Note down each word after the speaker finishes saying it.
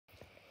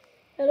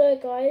Hello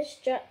guys,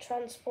 Jack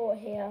Transport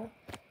here.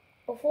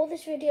 Before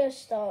this video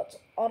starts,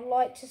 I'd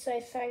like to say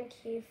thank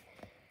you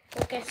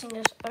for getting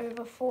us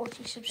over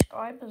 40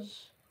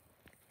 subscribers.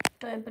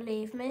 Don't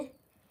believe me?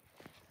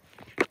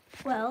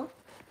 Well,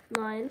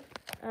 9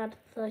 add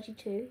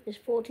 32 is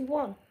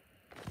 41.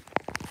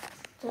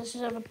 So this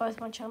is over both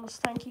my channels.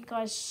 Thank you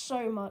guys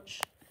so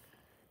much.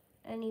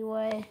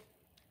 Anyway,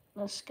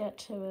 let's get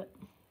to it.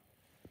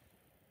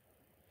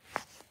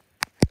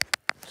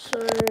 So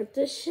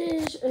this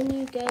is a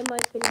new game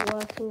I've been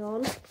working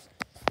on.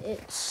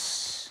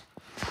 It's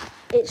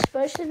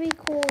supposed to be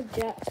called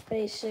Jack's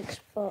Basics,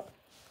 but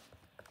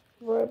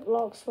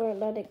Roblox won't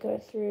let it go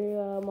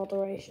through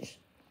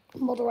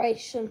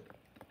moderation.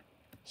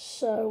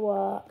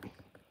 So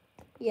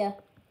yeah.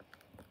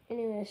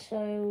 Anyway,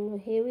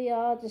 so here we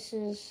are. This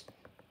is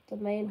the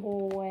main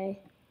hallway.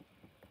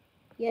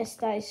 Yes,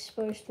 that is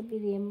supposed to be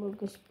the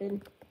Amogus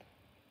bin,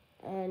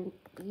 and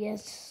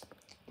yes,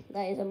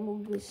 that is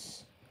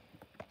Amogus.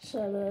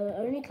 So the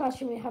only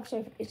classroom we have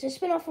so far is a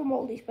spin-off from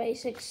all these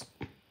basics.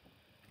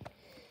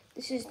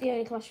 This is the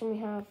only classroom we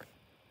have.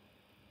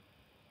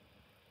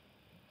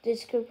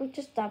 This could we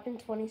just dab in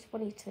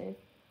 2022.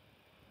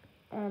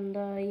 And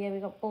yeah, we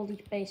got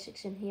Baldi's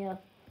Basics in here.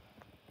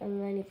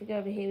 And then if we go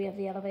over here, we have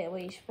the elevator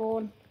where you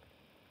spawn.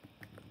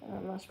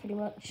 And that's pretty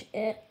much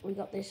it. We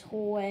got this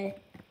hallway.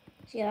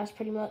 So yeah, that's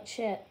pretty much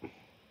it.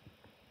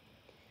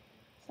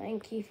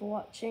 Thank you for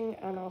watching,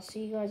 and I'll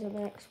see you guys in the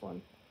next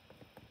one.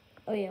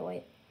 Oh yeah,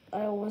 wait.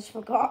 I almost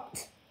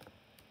forgot.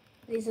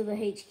 These are the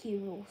HQ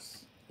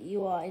rules.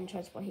 You are in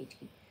Transport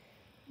HQ.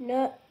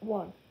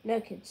 1.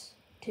 No kids.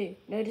 2.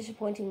 No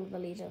disappointing the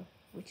leader,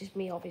 which is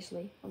me,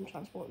 obviously. I'm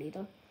transport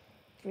leader.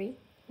 3.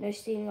 No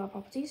stealing our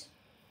properties,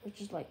 which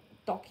is like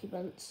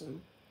documents and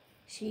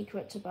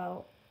secrets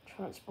about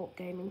Transport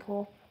Gaming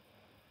Corp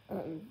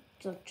and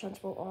the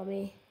Transport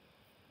Army.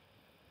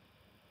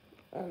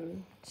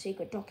 And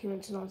secret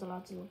documents and I was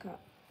allowed to look at.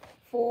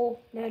 4.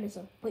 No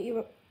litter. Put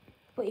your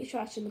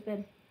trash in the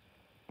bin.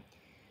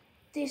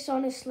 This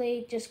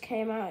honestly just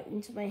came out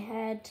into my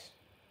head.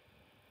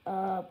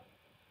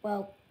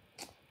 Well,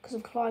 because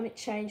of climate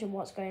change and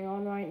what's going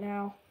on right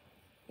now,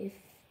 if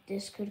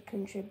this could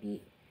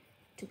contribute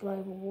to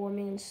global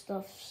warming and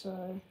stuff,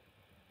 so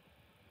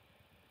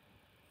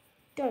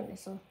don't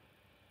listen.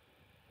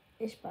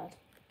 It's bad.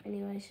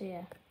 Anyway, so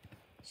yeah,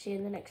 see you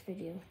in the next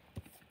video.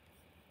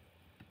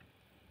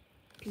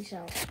 Peace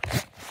out.